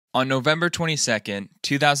On November 22nd,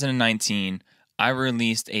 2019, I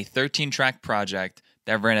released a 13-track project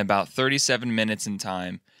that ran about 37 minutes in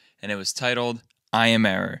time, and it was titled I Am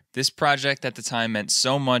Error. This project at the time meant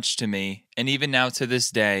so much to me, and even now to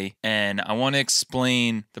this day, and I want to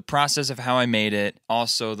explain the process of how I made it,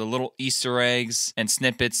 also the little Easter eggs and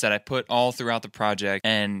snippets that I put all throughout the project,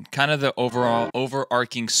 and kind of the overall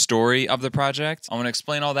overarching story of the project. I want to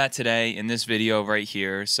explain all that today in this video right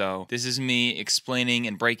here. So this is me explaining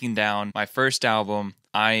and breaking down my first album,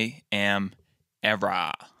 I Am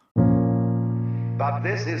Error. But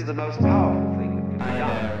this is the most powerful thing that can be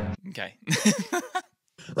done. Okay.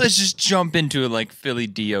 Let's just jump into it like Philly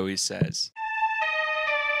D always says.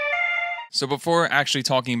 So before actually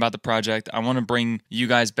talking about the project, I want to bring you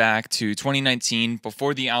guys back to 2019,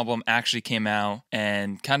 before the album actually came out,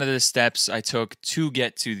 and kind of the steps I took to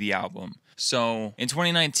get to the album. So in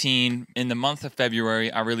 2019, in the month of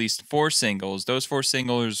February, I released 4 singles. Those 4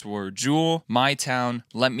 singles were Jewel, My Town,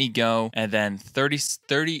 Let Me Go, and then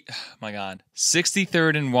 63rd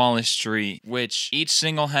and Wallace Street, which each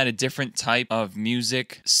single had a different type of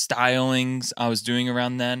music stylings I was doing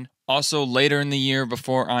around then. Also, later in the year,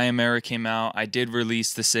 before I Am Error came out, I did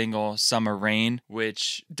release the single Summer Rain,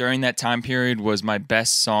 which during that time period was my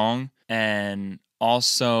best song and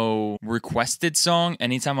also requested song.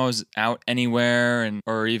 Anytime I was out anywhere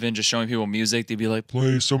or even just showing people music, they'd be like,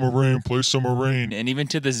 play Summer Rain, play Summer Rain. And even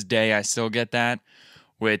to this day, I still get that,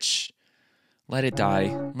 which, let it die.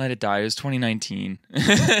 It was 2019.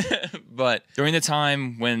 But during the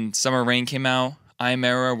time when Summer Rain came out, I Am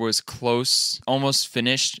Error was close, almost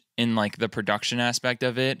finished in like the production aspect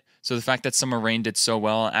of it. So the fact that Summer Rain did so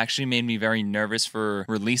well actually made me very nervous for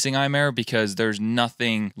releasing I Am Error, because there's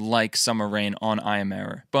nothing like Summer Rain on I Am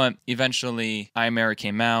Error. But eventually I Am Error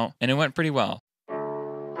came out and it went pretty well.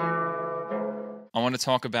 I want to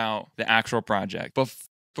talk about the actual project. But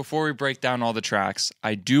before we break down all the tracks,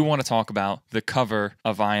 I do want to talk about the cover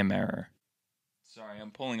of I Am Error. Sorry,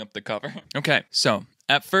 I'm pulling up the cover. Okay, so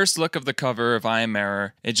at first look of the cover of I Am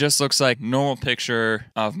Error, it just looks like a normal picture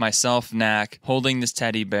of myself, Knack, holding this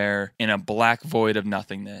teddy bear in a black void of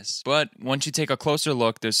nothingness. But once you take a closer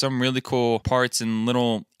look, there's some really cool parts and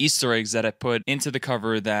little Easter eggs that I put into the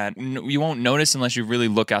cover that you won't notice unless you really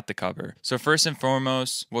look at the cover. So first and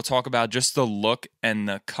foremost, we'll talk about just the look and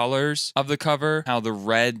the colors of the cover, how the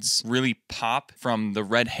reds really pop from the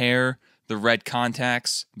red hair, the red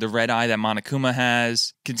contacts, the red eye that Monokuma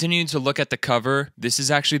has. Continuing to look at the cover, this is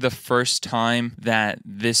actually the first time that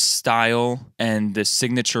this style and the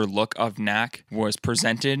signature look of Knack was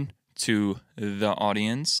presented to the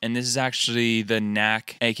audience. And this is actually the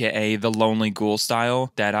Knack, aka the Lonely Ghoul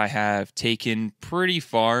style, that I have taken pretty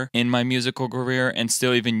far in my musical career and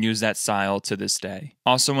still even use that style to this day.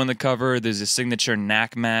 Also on the cover, there's a signature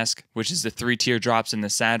Knack mask, which is the 3 teardrops and the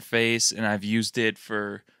sad face, and I've used it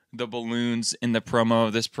for the balloons in the promo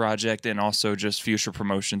of this project and also just future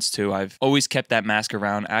promotions too. I've always kept that mask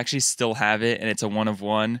around. I actually still have it and it's a 1 of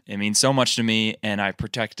 1. It means so much to me and I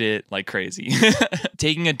protect it like crazy.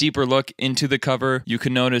 Taking a deeper look into the cover, you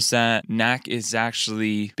can notice that Knack is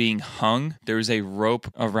actually being hung. There's a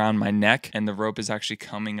rope around my neck and the rope is actually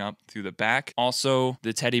coming up through the back. Also,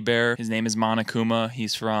 the teddy bear, his name is Monokuma.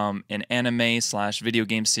 He's from an anime/video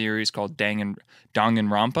game series called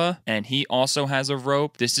Danganronpa, and he also has a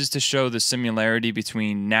rope. This is to show the similarity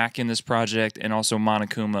between Knack in this project and also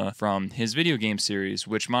Monokuma from his video game series,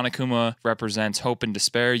 which Monokuma represents hope and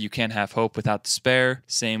despair. You can't have hope without despair.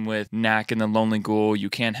 Same with Knack and the Lonely Ghoul. You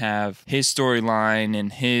can't have his storyline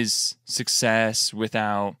and his success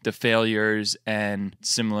without the failures and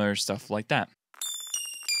similar stuff like that.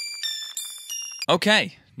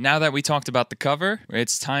 Okay. Now that we talked about the cover,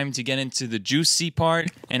 it's time to get into the juicy part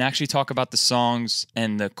and actually talk about the songs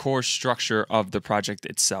and the core structure of the project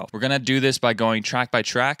itself. We're going to do this by going track by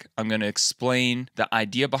track. I'm going to explain the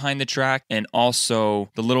idea behind the track and also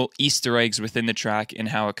the little Easter eggs within the track and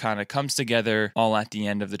how it kind of comes together all at the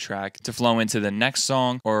end of the track to flow into the next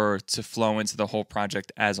song or to flow into the whole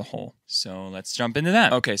project as a whole. So let's jump into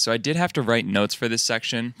that. Okay, so I did have to write notes for this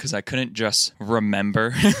section because I couldn't just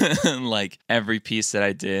remember like every piece that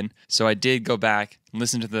I did. So I did go back,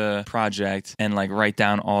 listen to the project, and like write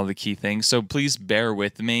down all the key things. So please bear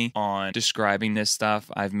with me on describing this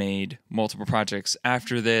stuff. I've made multiple projects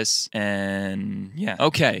after this, and yeah.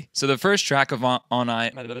 Okay, so the first track on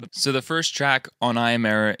I Am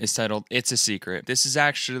Error is titled "It's a Secret." This is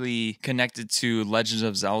actually connected to Legends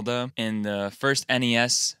of Zelda. In the first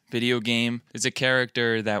NES video game, there's a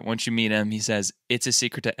character that once you meet him, he says, It's a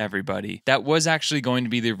Secret to Everybody. That was actually going to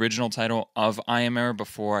be the original title of I Am Error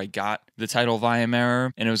before I got the title of I Am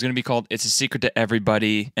Error, and it was going to be called It's a Secret to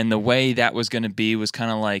Everybody. And the way that was going to be was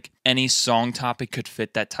kind of like any song topic could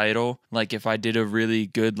fit that title. Like if I did a really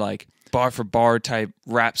good like bar for bar type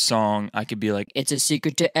rap song, I could be like, it's a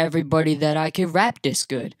secret to everybody that I can rap this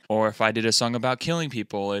good. Or if I did a song about killing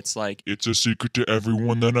people, it's like, it's a secret to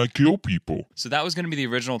everyone that I kill people. So that was going to be the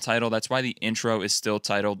original title. That's why the intro is still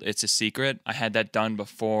titled It's a Secret. I had that done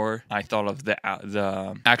before I thought of the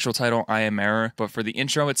actual title, I Am Error. But for the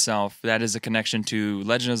intro itself, that is a connection to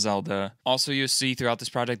Legend of Zelda. Also, you'll see throughout this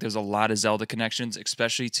project, there's a lot of Zelda connections,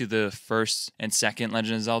 especially to the first and second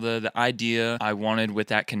Legend of Zelda. The idea I wanted with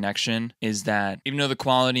that connection is that even though the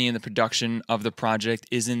quality and the production of the project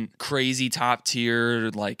isn't crazy top tier,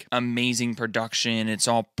 like amazing production, it's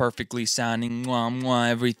all perfectly sounding, mwah, mwah,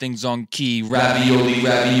 everything's on key, ravioli,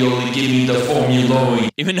 ravioli, give me the formula.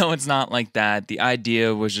 Even though it's not like that, the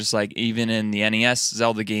idea was just like, even in the NES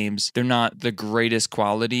Zelda games, they're not the greatest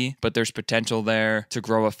quality, but there's potential there to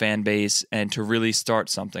grow a fan base and to really start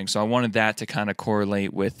something. So I wanted that to kind of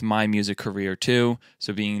correlate with my music career too.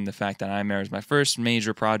 So being the fact that I Am Error is my first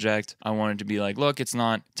major project, I wanted to be like, look, it's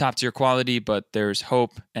not top tier quality, but there's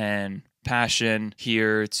hope and passion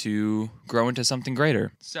here to grow into something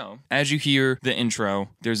greater. So, as you hear the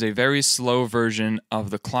intro, there's a very slow version of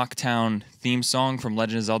the Clock Town theme song from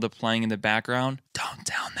Legend of Zelda playing in the background. Don't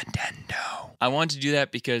tell Nintendo. I wanted to do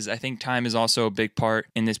that because I think time is also a big part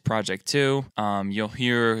in this project too. You'll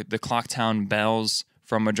hear the Clock Town bells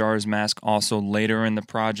from Majora's Mask also later in the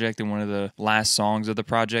project. In one of the last songs of the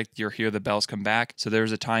project, you'll hear the bells come back. So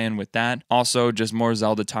there's a tie-in with that. Also, just more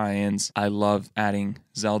Zelda tie-ins. I love adding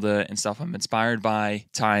Zelda and stuff I'm inspired by,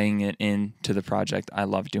 tying it into the project. I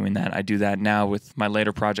love doing that. I do that now with my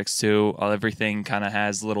later projects too. Everything kind of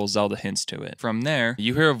has little Zelda hints to it. From there,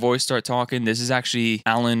 you hear a voice start talking. This is actually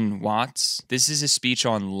Alan Watts. This is a speech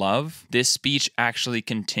on love. This speech actually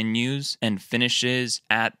continues and finishes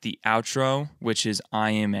at the outro, which is I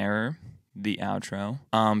Am Error, the outro.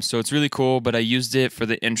 So it's really cool, but I used it for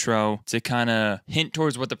the intro to kind of hint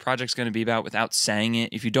towards what the project's going to be about without saying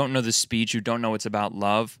it. If you don't know the speech, you don't know it's about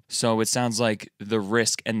love. So it sounds like the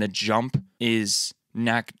risk and the jump is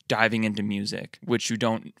Knack diving into music, which you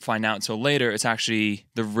don't find out until later. It's actually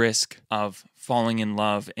the risk of falling in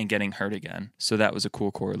love and getting hurt again. So that was a cool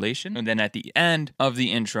correlation. And then at the end of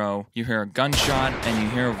the intro, you hear a gunshot and you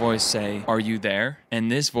hear a voice say, "Are you there?" And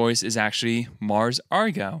this voice is actually Mars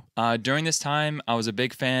Argo. During this time, I was a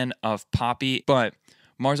big fan of Poppy, but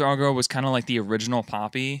Mars Argo was kind of like the original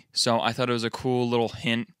Poppy. So I thought it was a cool little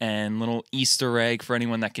hint and little Easter egg for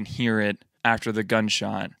anyone that can hear it after the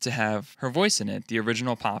gunshot to have her voice in it, the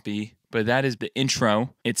original Poppy. But that is the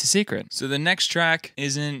intro. It's a secret. So the next track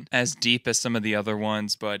isn't as deep as some of the other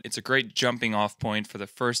ones, but it's a great jumping off point for the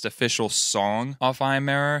first official song off I Am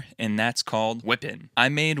Error, and that's called Whippin. I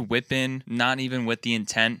made Whippin not even with the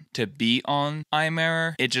intent to be on I Am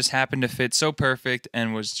Error. It just happened to fit so perfect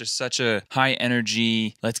and was just such a high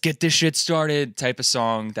energy, let's get this shit started type of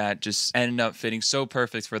song that just ended up fitting so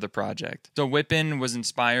perfect for the project. So Whippin was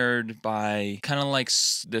inspired by kind of like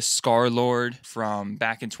the Scar Lord from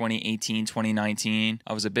back in 2018. 2019.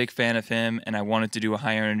 I was a big fan of him and I wanted to do a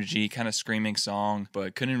higher energy kind of screaming song,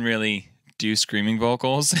 but couldn't really do screaming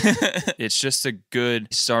vocals. It's just a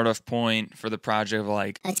good start off point for the project of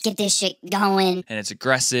like, let's get this shit going. And it's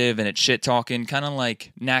aggressive and it's shit talking, kind of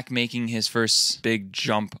like Knack making his first big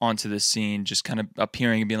jump onto the scene, just kind of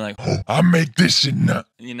appearing and being like, oh, I make this shit now.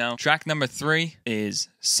 You know, track number 3 is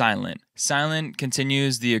Silent. Silent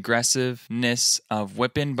continues the aggressiveness of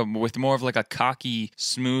Whippin, but with more of like a cocky,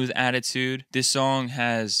 smooth attitude. This song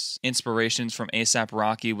has inspirations from A$AP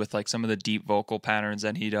Rocky with like some of the deep vocal patterns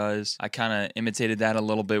that he does. I kind of imitated that a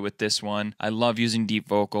little bit with this one. I love using deep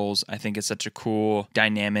vocals. I think it's such a cool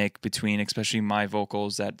dynamic between especially my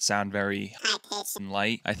vocals that sound very high-pitched and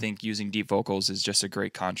light. I think using deep vocals is just a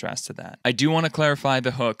great contrast to that. I do want to clarify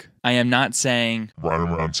the hook. I am not saying riding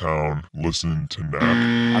around town listening to Knack.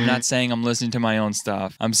 I'm not saying I'm listening to my own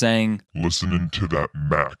stuff. I'm saying listening to that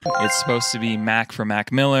Mac. It's supposed to be Mac for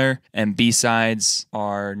Mac Miller, and B-sides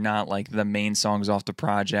are not like the main songs off the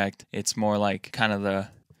project. It's more like kind of the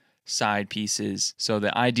side pieces. So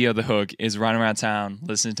the idea of the hook is riding around town,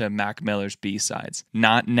 listening to Mac Miller's B-sides,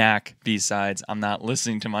 not Knack B-sides. I'm not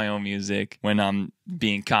listening to my own music when I'm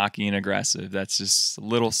being cocky and aggressive. That's just a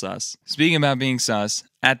little sus. Speaking about being sus,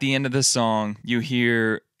 at the end of the song, you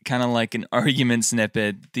hear kind of like an argument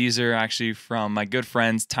snippet. These are actually from my good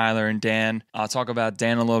friends Tyler and Dan. I'll talk about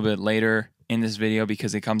Dan a little bit later in this video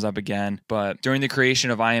because it comes up again. But during the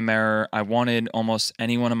creation of I Am Error, I wanted almost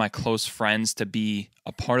any one of my close friends to be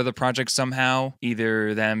a part of the project somehow,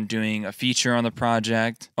 either them doing a feature on the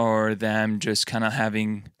project or them just kind of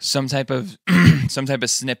having some type of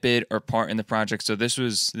snippet or part in the project. So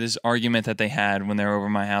this argument that they had when they were over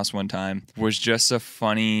my house one time was just a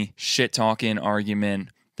funny shit talking argument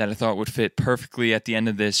that I thought would fit perfectly at the end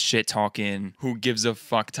of this shit talking who gives a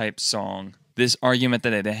fuck type song. This argument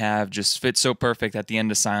that they have just fits so perfect at the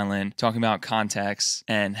end of Silent, talking about context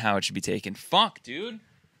and how it should be taken. Fuck, dude.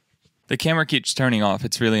 The camera keeps turning off.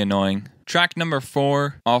 It's really annoying. Track number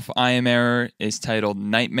 4 off I Am Error is titled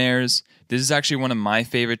Nightmares. This is actually one of my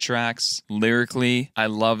favorite tracks. Lyrically, I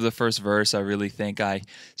love the first verse. I really think I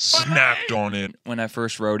snapped on it when I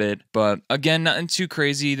first wrote it. But again, nothing too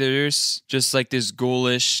crazy. There's just like this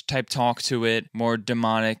ghoulish type talk to it, more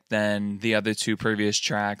demonic than the other 2 previous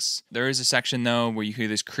tracks. There is a section though where you hear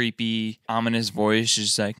this creepy, ominous voice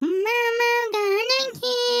just like,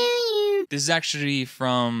 this is actually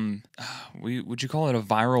from, would you call it a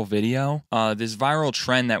viral video? This viral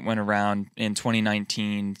trend that went around in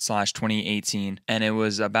 2019/2018, and it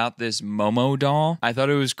was about this Momo doll. I thought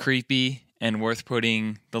it was creepy and worth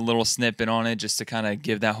putting the little snippet on it just to kind of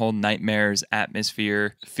give that whole nightmares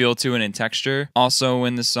atmosphere feel to it and texture. Also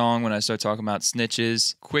in the song, when I start talking about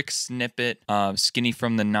snitches, quick snippet of Skinny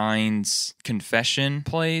from the Nine's confession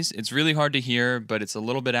plays. It's really hard to hear, but it's a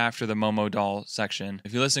little bit after the Momo doll section.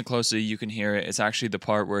 If you listen closely, you can hear it. It's actually the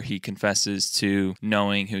part where he confesses to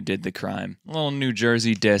knowing who did the crime. A little New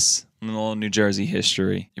Jersey diss. A little New Jersey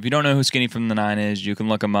history. If you don't know who Skinny from the Nine is, you can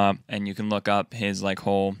look him up, and you can look up his like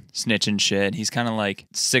whole snitch and shit. He's kind of like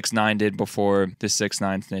 6ix9ine did before the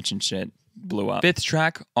 6ix9ine snitch and shit blew up. 5th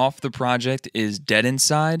track off the project is Dead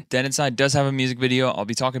Inside. Dead Inside does have a music video. I'll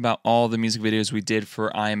be talking about all the music videos we did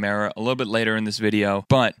for I Am Error a little bit later in this video,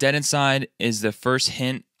 but Dead Inside is the first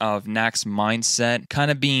hint of Knack's mindset kind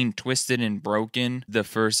of being twisted and broken. The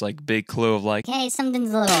first like big clue of like, Hey,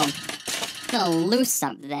 something's a little loose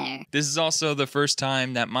up there. This is also the first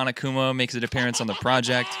time that Monokuma makes an appearance on the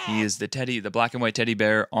project. He is the black and white teddy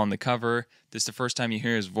bear on the cover. This is the first time you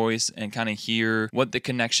hear his voice and kind of hear what the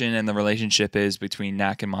connection and the relationship is between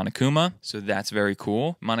Knack and Monokuma. So that's very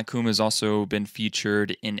cool. Monokuma has also been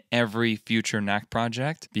featured in every future Knack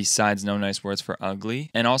project besides No Nice Words for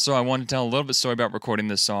Ugly. And also I want to tell a little bit story about recording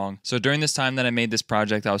this song. So during this time that I made this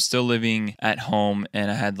project, I was still living at home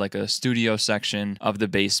and I had like a studio section of the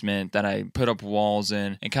basement that I put up walls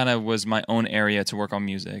in. It kind of was my own area to work on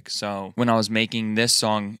music. So when I was making this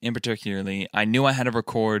song in particularly, I knew I had to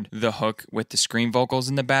record the hook with the scream vocals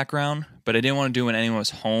in the background, but I didn't want to do it when anyone was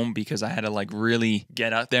home because I had to like really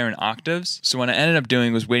get up there in octaves. So what I ended up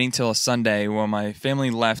doing was waiting till a Sunday when my family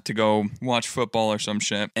left to go watch football or some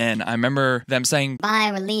shit. And I remember them saying, Bye,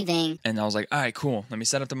 we're leaving. and I was like, all right, cool. Let me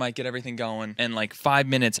set up the mic, get everything going. And like 5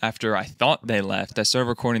 minutes after I thought they left, I started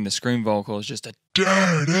recording the scream vocals, just a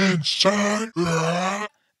Dead inside.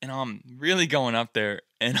 and I'm really going up there,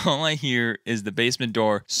 and all I hear is the basement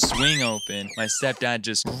door swing open. My stepdad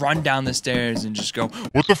just run down the stairs and just go,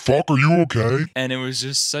 What the fuck? Are you okay? and it was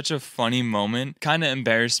just such a funny moment. Kind of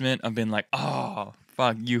embarrassment of being like, oh,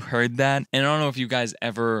 fuck, you heard that? And I don't know if you guys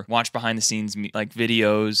ever watch behind the scenes like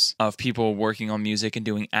videos of people working on music and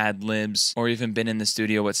doing ad libs, or even been in the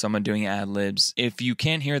studio with someone doing ad libs. If you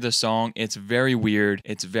can't hear the song, it's very weird.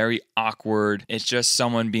 It's very awkward. It's just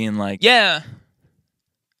someone being like, yeah.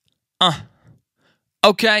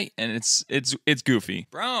 Okay, and it's goofy.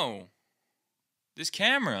 Bro, this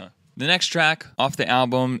camera. The next track off the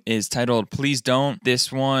album is titled Please Don't. This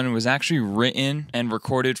one was actually written and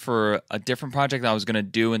recorded for a different project I was going to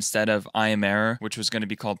do instead of I Am Error, which was going to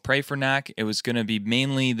be called Pray for Knack. It was going to be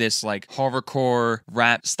mainly this like horrorcore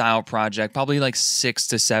rap style project, probably like 6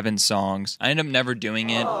 to 7 songs. I ended up never doing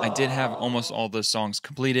it. I did have almost all the songs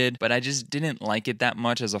completed, but I just didn't like it that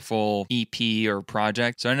much as a full EP or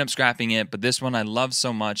project. So I ended up scrapping it, but this one I love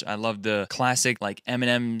so much. I love the classic like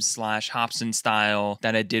Eminem/Hobson style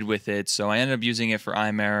that I did with it. So I ended up using it for I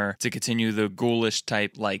Am Error to continue the ghoulish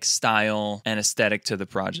type like style and aesthetic to the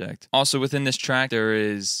project. Also within this track, there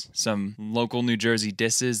is some local New Jersey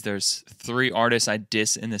disses. There's 3 artists I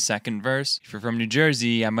diss in the second verse. If you're from New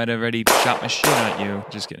Jersey, I might have already shot my shit at you.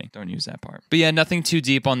 Just kidding. Don't use that part. But yeah, nothing too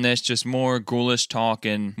deep on this. Just more ghoulish talk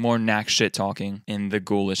and more Knack shit talking in the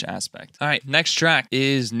ghoulish aspect. All right, next track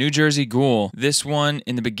is New Jersey Ghoul. This one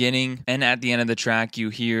in the beginning and at the end of the track, you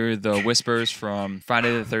hear the whispers from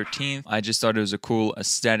Friday the 13th. 13th. I just thought it was a cool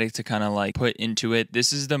aesthetic to kind of like put into it.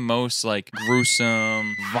 This is the most like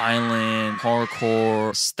gruesome, violent,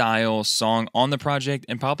 hardcore style song on the project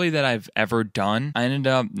and probably that I've ever done. I ended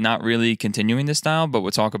up not really continuing this style, but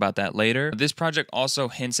we'll talk about that later. This project also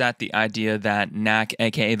hints at the idea that Knack,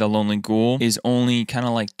 aka the Lonely Ghoul, is only kind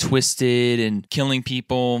of like twisted and killing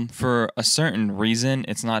people for a certain reason.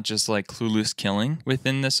 It's not just like clueless killing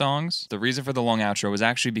within the songs. The reason for the long outro was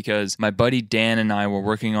actually because my buddy Dan and I were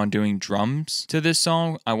working on doing drums to this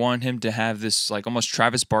song. I wanted him to have this like almost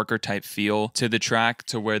Travis Barker type feel to the track,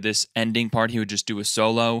 to where this ending part he would just do a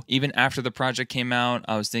solo. Even after the project came out,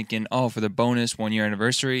 I was thinking, oh, for the bonus 1-year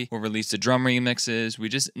anniversary, we'll release the drum remixes. We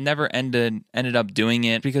just never ended up doing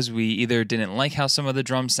it because we either didn't like how some of the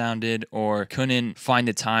drums sounded or couldn't find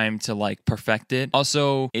the time to like perfect it.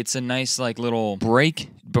 Also, it's a nice like little break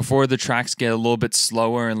before the tracks get a little bit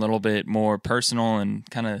slower and a little bit more personal and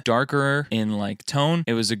kind of darker in like tone.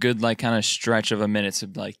 It was a good like kind of stretch of a minute to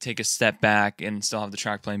like take a step back and still have the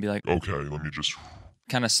track play and be like, Okay, let me just...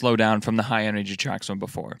 kind of slow down from the high energy tracks from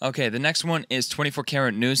before. Okay, the next one is 24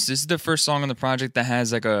 Carat Noose. This is the first song on the project that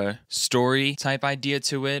has like a story type idea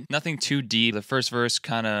to it. Nothing too deep. The first verse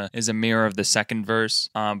kind of is a mirror of the second verse.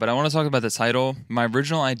 But I want to talk about the title. My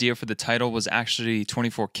original idea for the title was actually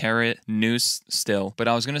 24 Carat Noose still, but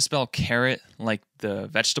I was going to spell carrot like the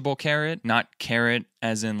vegetable carrot, not carrot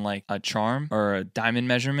as in like a charm or a diamond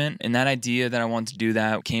measurement. And that idea that I wanted to do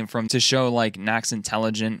that came from to show like Knack's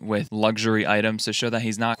intelligent with luxury items, to show that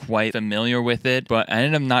he's not quite familiar with it. But I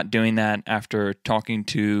ended up not doing that after talking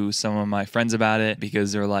to some of my friends about it,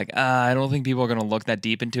 because they're like, I don't think people are going to look that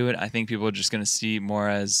deep into it. I think people are just going to see more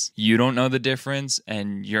as you don't know the difference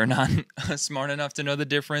and you're not smart enough to know the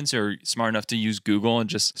difference or smart enough to use Google and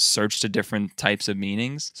just search to different types of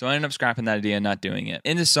meanings. So I ended up scrapping that idea and not doing it.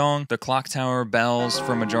 In the song, the clock tower bells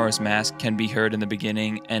from Majora's Mask can be heard in the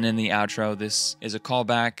beginning and in the outro. This is a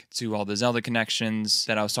callback to all the Zelda connections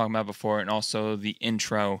that I was talking about before, and also the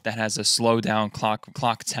intro that has a slow down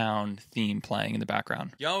clock town theme playing in the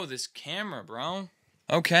background. Yo, this camera, bro.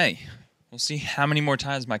 Okay. We'll see how many more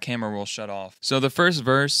times my camera will shut off. So the first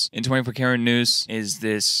verse in 24 Carat Noose is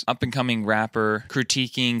this up-and-coming rapper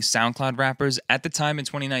critiquing SoundCloud rappers. At the time in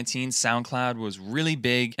 2019, SoundCloud was really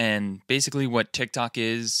big and basically what TikTok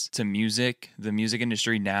is to music, the music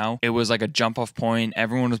industry now. It was like a jump-off point.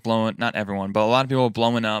 Everyone was blowing, not everyone, but a lot of people were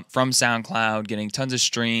blowing up from SoundCloud, getting tons of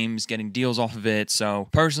streams, getting deals off of it. So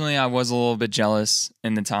personally, I was a little bit jealous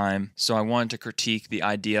in the time. So I wanted to critique the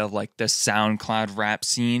idea of like the SoundCloud rap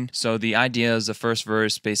scene. So the idea is the first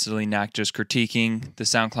verse, basically Knack just critiquing the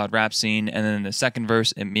SoundCloud rap scene, and then in the second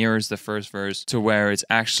verse, it mirrors the first verse to where it's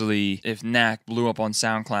actually, if Knack blew up on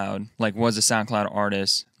SoundCloud, like was a SoundCloud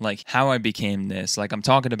artist, like how I became this. Like I'm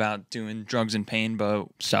talking about doing drugs and pain, but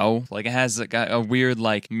so like it has like a weird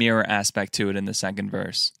like mirror aspect to it in the second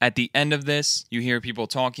verse. At the end of this, you hear people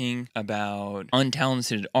talking about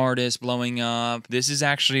untalented artists blowing up. This is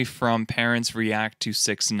actually from Parents React to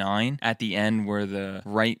 6ix9ine at the end, where the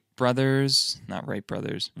React Brothers, I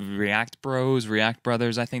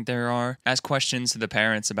think there are, ask questions to the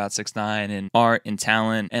parents about 6ix9ine and art and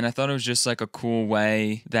talent. And I thought it was just like a cool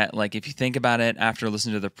way that, like, if you think about it after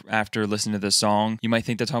listening to the song, you might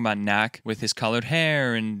think they're talking about Knack with his colored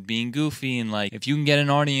hair and being goofy, and like if you can get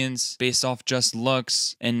an audience based off just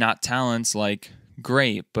looks and not talents, like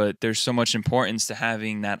great, but there's so much importance to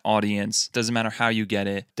having that audience. Doesn't matter how you get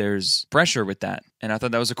it, there's pressure with that. And I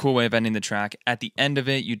thought that was a cool way of ending the track. At the end of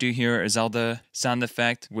it, you do hear a Zelda sound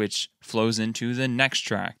effect, which flows into the next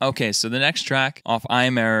track. Okay, so the next track off I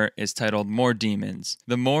Am Error is titled More Demons.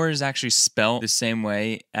 The More is actually spelled the same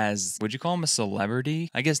way as, would you call him a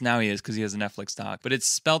celebrity? I guess now he is because he has a Netflix doc, but it's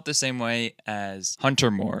spelled the same way as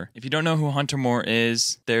Hunter Moore. If you don't know who Hunter Moore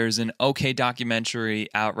is, there's an okay documentary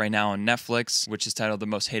out right now on Netflix, which is titled The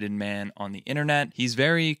Most Hated Man on the Internet. He's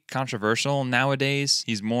very controversial nowadays.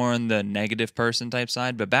 He's more on the negative person type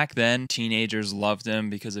side, but back then teenagers loved him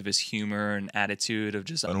because of his humor and attitude of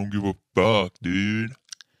just, I don't give a fuck, dude.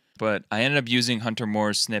 But I ended up using Hunter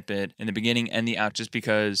Moore's snippet in the beginning and the out just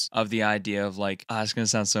because of the idea of like, it's going to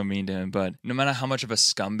sound so mean to him, but no matter how much of a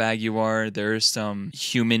scumbag you are, there's some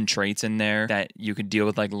human traits in there that you could deal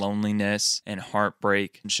with, like loneliness and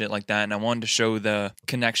heartbreak and shit like that. And I wanted to show the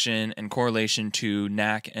connection and correlation to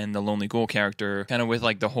Knack and the Lonely Ghoul character, kind of with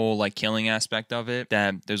like the whole like killing aspect of it,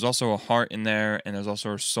 that there's also a heart in there and there's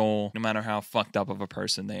also a soul, no matter how fucked up of a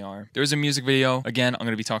person they are. There's a music video. Again, I'm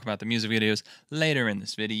going to be talking about the music videos later in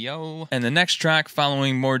this video. yo. And the next track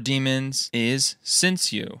following More Demons is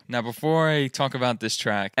Since You. Now, before I talk about this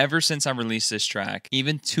track, ever since I released this track,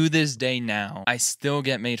 even to this day now, I still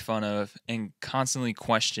get made fun of and constantly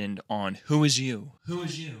questioned on who is you? Who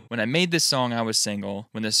is you? When I made this song, I was single.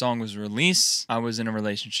 When the song was released, I was in a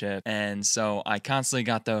relationship. And so I constantly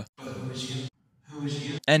got the, but who is you?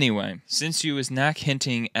 Anyway, Since You is Knack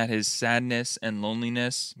hinting at his sadness and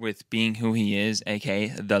loneliness with being who he is, aka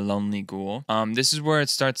the Lonely Ghoul. This is where it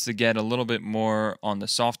starts to get a little bit more on the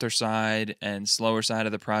softer side and slower side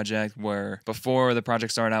of the project, where before the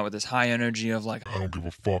project started out with this high energy of like, I don't give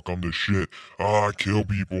a fuck, I'm the shit. I kill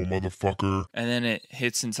people, motherfucker. and then it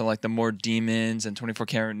hits into like the More Demons and 24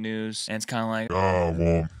 Carat Noose, and it's kind of like,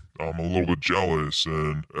 Well, I'm a little bit jealous,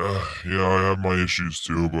 and yeah, I have my issues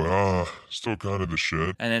too, but still kind of the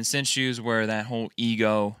shit. and then Since You's where that whole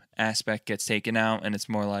ego aspect gets taken out, and it's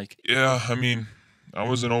more like, Yeah, I mean, I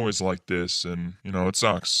wasn't always like this, and, you know, it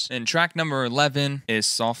sucks. And track number 11 is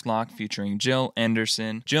Softlock featuring Jill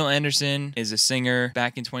Anderson. Jill Anderson is a singer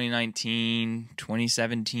back in 2019,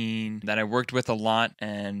 2017 that I worked with a lot,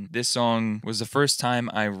 and this song was the first time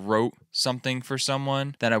I wrote something for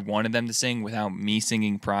someone that I wanted them to sing without me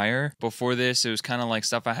singing prior. Before this, it was kind of like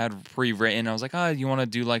stuff I had pre-written. I was like, you want to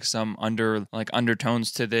do like some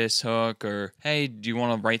undertones to this hook, or hey, do you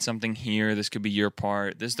want to write something here? This could be your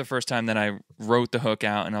part. This is the first time that I wrote the hook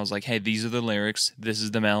out, and I was like, hey, these are the lyrics. This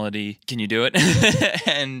is the melody. Can you do it?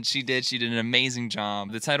 And she did. She did an amazing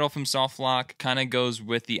job. The title from Softlock kind of goes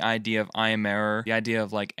with the idea of I am error, the idea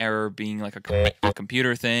of like error being like a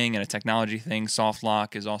computer thing and a technology thing.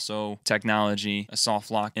 Softlock is also technology. A soft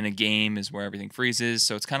lock in a game is where everything freezes,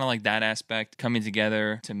 so it's kind of like that aspect coming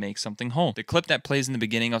together to make something whole. The clip that plays in the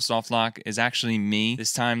beginning of Softlock is actually me,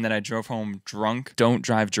 this time that I drove home drunk. Don't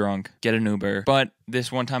drive drunk, get an Uber. But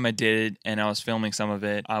this one time I did, and I was filming some of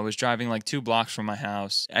it. I was driving like 2 blocks from my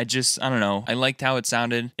house. I don't know. I liked how it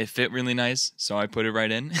sounded. It fit really nice, so I put it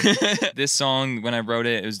right in. This song, when I wrote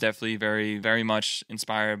it, it was definitely very, very much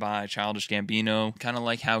inspired by Childish Gambino. Kind of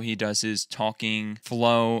like how he does his talking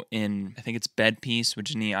flow in, I think it's Bed Piece with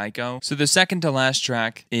Jhené Aiko. So the second to last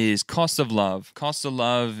track is Cost of Love. Cost of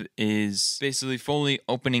Love is basically fully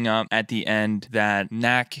opening up at the end that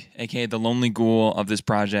Knack, aka the Lonely Ghoul of this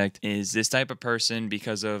project, is this type of person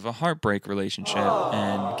because of a heartbreak relationship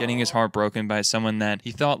and getting his heart broken by someone that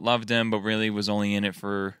he thought loved him but really was only in it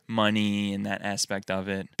for money and that aspect of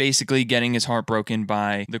it. Basically getting his heart broken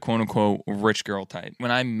by the quote-unquote rich girl type.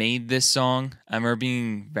 When I made this song, I remember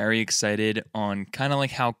being very excited on kind of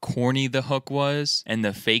like how corny the hook was and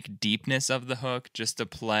the fake deepness of the hook, just to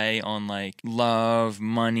play on like love,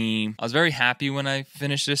 money. I was very happy when I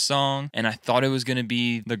finished this song, and I thought it was going to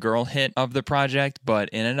be the girl hit of the project, but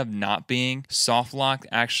it ended up not being. Softlock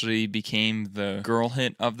actually became the girl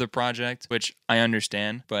hit of the project, which I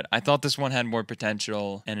understand, but I thought this one had more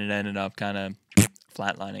potential, and it ended up kind of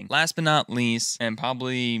flatlining. Last but not least, and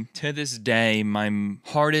probably to this day, my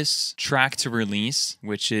hardest track to release,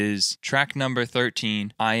 which is track number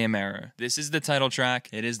 13, I Am Error. This is the title track.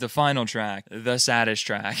 It is the final track, the saddest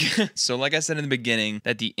track. So like I said in the beginning,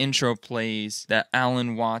 that the intro plays that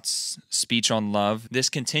Alan Watts speech on love. This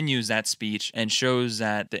continues that speech and shows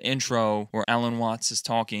that the intro where Alan Watts is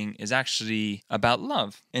talking is actually about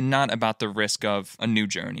love and not about the risk of a new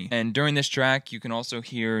journey. And during this track, you can also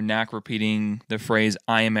hear Knack repeating the phrase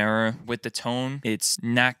I am error with the tone. It's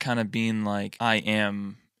Knack kind of being like, I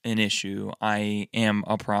am an issue, I am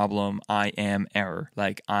a problem, I am error,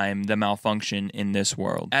 like I'm the malfunction in this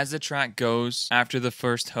world. As the track goes, after the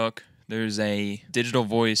first hook, there's a digital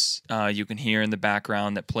voice you can hear in the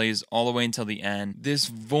background that plays all the way until the end. This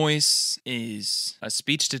voice is a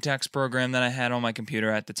speech-to-text program that I had on my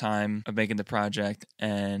computer at the time of making the project,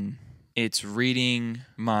 and it's reading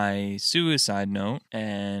my suicide note.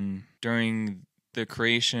 And during the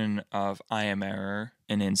creation of I Am Error,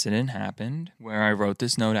 an incident happened where I wrote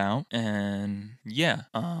this note out, and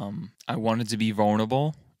I wanted to be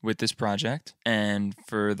vulnerable with this project. And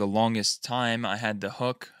for the longest time, I had the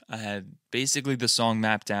hook. I had basically the song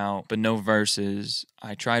mapped out, but no verses.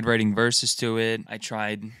 I tried writing verses to it. I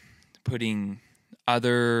tried putting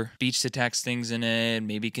other speech-to-text things in it,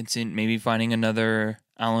 maybe finding another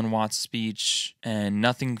Alan Watts speech, and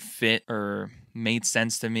nothing fit or made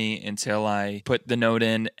sense to me until I put the note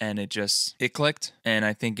in, and it clicked. And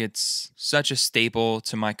I think it's such a staple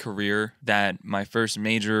to my career that my first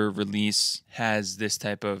major release has this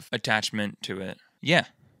type of attachment to it. Yeah,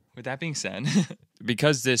 with that being said,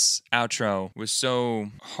 because this outro was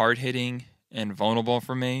so hard-hitting and vulnerable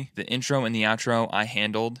for me. The intro and the outro I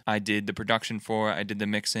handled. I did the production for, I did the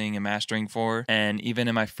mixing and mastering for, and even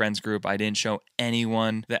in my friends group, I didn't show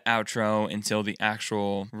anyone the outro until the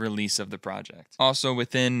actual release of the project. Also,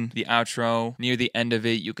 within the outro, near the end of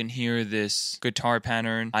it, you can hear this guitar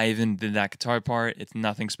pattern. I even did that guitar part. It's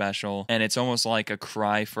nothing special, and it's almost like a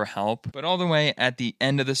cry for help. But all the way at the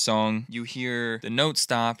end of the song, you hear the note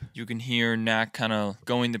stop. You can hear Knack kind of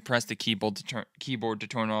going to press the keyboard to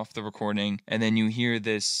turn off the recording, and then you hear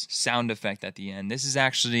this sound effect at the end. This is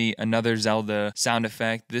actually another Zelda sound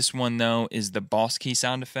effect. This one, though, is the boss key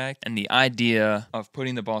sound effect, and the idea of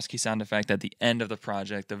putting the boss key sound effect at the end of the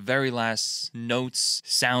project, the very last notes,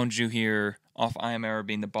 sounds you hear off I Am Error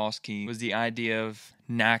being the boss key, was the idea of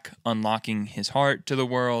Knack unlocking his heart to the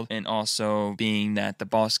world, and also being that the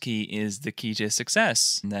boss key is the key to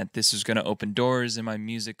success, and that this is going to open doors in my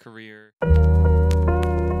music career.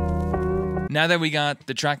 Now that we got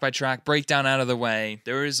the track by track breakdown out of the way,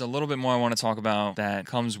 there is a little bit more I want to talk about that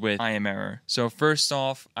comes with I Am Error. So first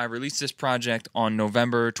off, I released this project on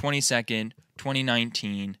November 22nd,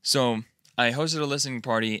 2019. So I hosted a listening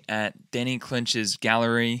party at Danny Clinch's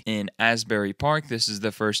gallery in Asbury Park. This is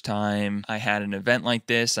the first time I had an event like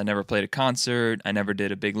this. I never played a concert. I never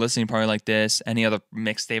did a big listening party like this. Any other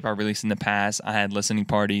mixtape I released in the past, I had listening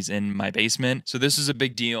parties in my basement. So this was a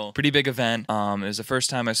big deal. Pretty big event. It was the first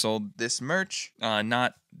time I sold this merch.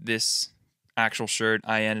 Not this actual shirt.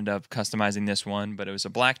 I ended up customizing this one, but it was a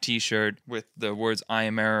black t-shirt with the words I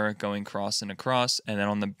Am Error going cross and across, and then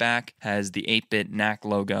on the back has the 8-bit Knack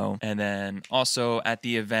logo. And then also at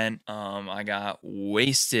the event, I got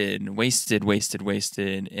wasted.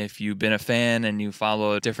 If you've been a fan and you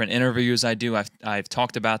follow different interviews I do, I've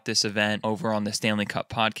talked about this event over on the Stanley Cup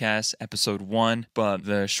podcast, episode 1, but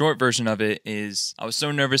the short version of it is I was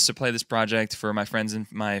so nervous to play this project for my friends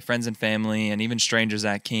and family, and even strangers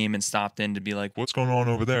that came and stopped in to be like, What's going on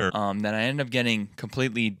over there? that I ended up getting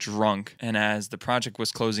completely drunk. And as the project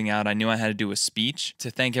was closing out, I knew I had to do a speech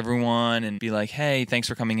to thank everyone and be like, hey, thanks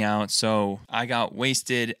for coming out. So I got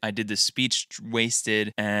wasted. I did the speech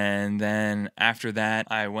wasted. And then after that,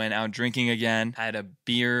 I went out drinking again, had a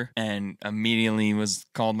beer, and immediately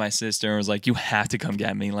called my sister and was like, you have to come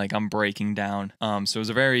get me. Like, I'm breaking down. So it was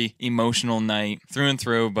a very emotional night through and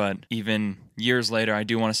through, but even years later, I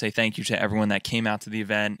do want to say thank you to everyone that came out to the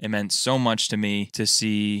event. It meant so much to me to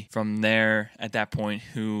see from there at that point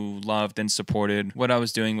who loved and supported what I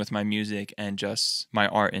was doing with my music and just my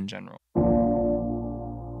art in general.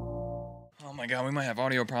 Oh my God, we might have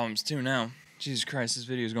audio problems too now. Jesus Christ, this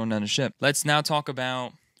video is going down the ship. Let's now talk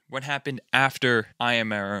about what happened after I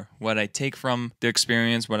Am Error, what I take from the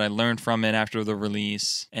experience, what I learned from it after the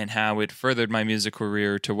release, and how it furthered my music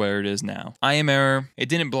career to where it is now. I Am Error, it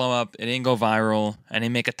didn't blow up, it didn't go viral, I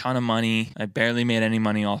didn't make a ton of money. I barely made any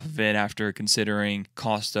money off of it after considering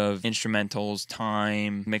cost of instrumentals,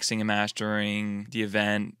 time, mixing and mastering, the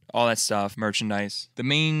event, all that stuff, merchandise.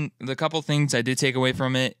 The couple things I did take away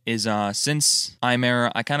from it is since I Am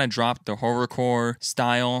Error, I kind of dropped the horrorcore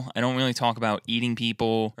style. I don't really talk about eating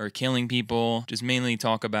people or killing people, just mainly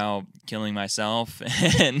talk about killing myself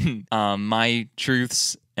and my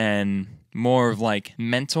truths and more of like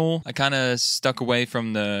mental. I kind of stuck away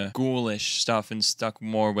from the ghoulish stuff and stuck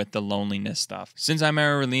more with the loneliness stuff. Since I Am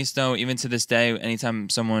Error released, though, even to this day, anytime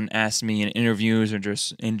someone asks me in interviews or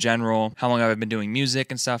just in general how long I've been doing music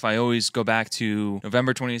and stuff, I always go back to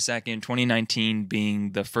November 22nd, 2019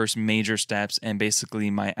 being the first major steps and basically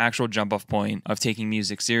my actual jump off point of taking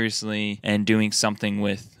music seriously and doing something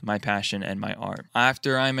with my passion and my art.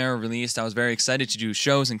 After I Am Error released, I was very excited to do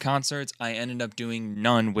shows and concerts. I ended up doing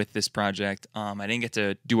none with this project. I didn't get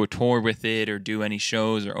to do a tour with it or do any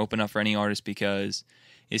shows or open up for any artists because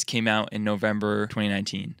it came out in November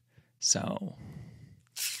 2019. So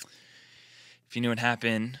if you knew what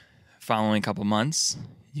happened following a couple months,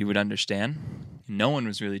 you would understand. No one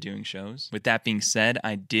was really doing shows. With that being said,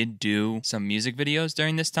 I did do some music videos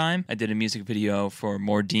during this time. I did a music video for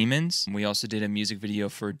More Demons. We also did a music video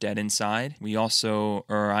for Dead Inside. I also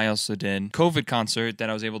did COVID concert that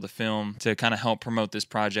I was able to film to kind of help promote this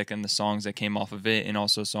project and the songs that came off of it, and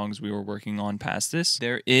also songs we were working on past this.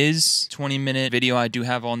 There is 20-minute video I do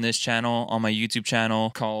have on this channel, on my YouTube channel,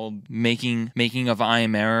 called Making of I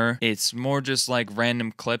Am Error. It's more just like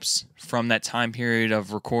random clips from that time period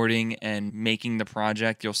of recording and making the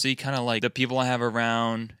project, you'll see kind of like the people I have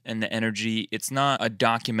around and the energy. It's not a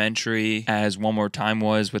documentary as One More Time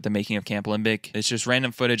was with the making of Camp Limbic. It's just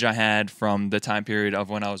random footage I had from the time period of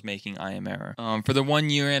when I was making I Am Error. For the 1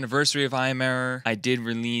 year anniversary of I Am Error, I did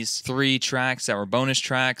release 3 tracks that were bonus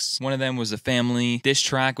tracks. One of them was The Family. This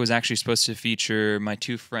track was actually supposed to feature my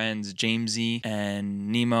 2 friends, Jamesy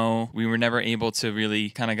and Nemo. We were never able to really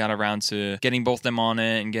kind of got around to getting both them on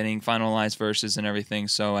it and getting finalized verses and everything.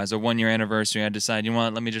 So as a 1 year anniversary, I decided, you know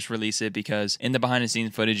what, let me just release it, because in the behind the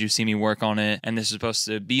scenes footage, you see me work on it. And this is supposed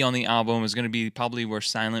to be on the album. It was going to be probably where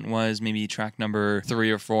Silent was, maybe track number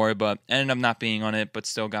 3 or 4, but ended up not being on it, but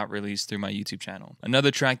still got released through my YouTube channel.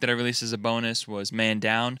 Another track that I released as a bonus was Man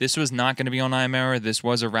Down. This was not going to be on I Am Error. This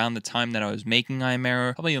was around the time that I was making I Am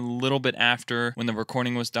Error, probably a little bit after when the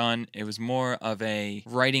recording was done. It was more of a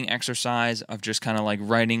writing exercise of just kind of like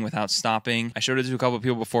writing without stopping. I showed it to a couple of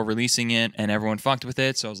people before releasing it, and everyone fucked with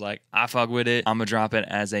it, so I was like, I fuck with it. I'm gonna drop it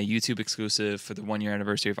as a YouTube exclusive for the 1 year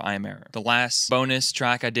anniversary of I Am Error. The last bonus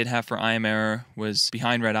track I did have for I Am Error was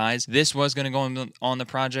Behind Red Eyes. This was going to go on the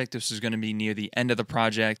project. This was going to be near the end of the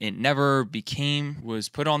project. It never was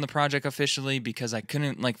put on the project officially because I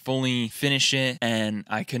couldn't like fully finish it, and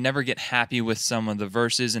I could never get happy with some of the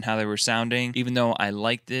verses and how they were sounding. Even though I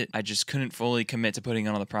liked it, I just couldn't fully commit to putting it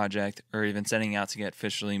on the project or even setting out to get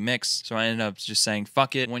officially mixed. So I ended up just saying,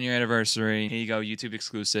 fuck it, 1 year anniversary, here you go, YouTube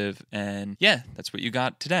exclusive. And yeah, that's what you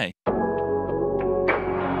got today.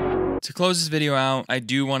 To close this video out, I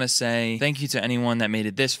do want to say thank you to anyone that made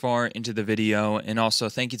it this far into the video, and also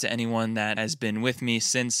thank you to anyone that has been with me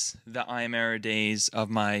since the I Am Error days of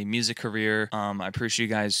my music career. I appreciate you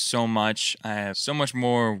guys so much. I have so much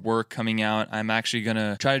more work coming out. I'm actually going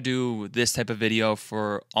to try to do this type of video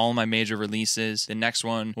for all my major releases. The next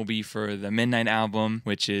one will be for the Midnight album,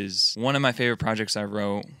 which is one of my favorite projects I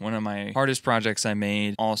wrote, one of my hardest projects I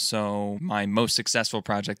made, also my most successful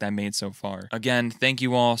project I made so far. Again, thank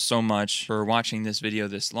you all so much for watching this video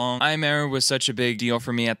this long. I Am Error was such a big deal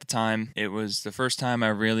for me at the time. It was the first time I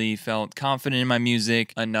really felt confident in my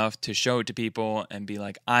music enough to show it to people and be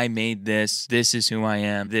like, I made this. This is who I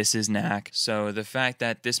am. This is Knack. So the fact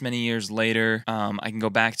that this many years later, I can go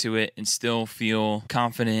back to it and still feel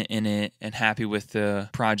confident in it and happy with the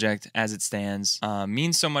project as it stands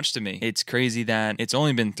means so much to me. It's crazy that it's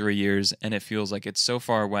only been 3 years and it feels like it's so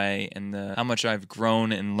far away, and how much I've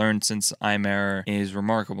grown and learned since I Am Error is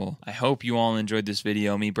remarkable. I hope you all enjoyed this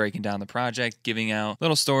video, me breaking down the project, giving out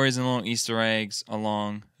little stories and little Easter eggs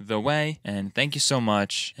along the way. And thank you so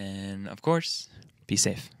much. And of course, be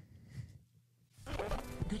safe.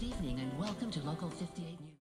 Good evening and welcome to Local 58.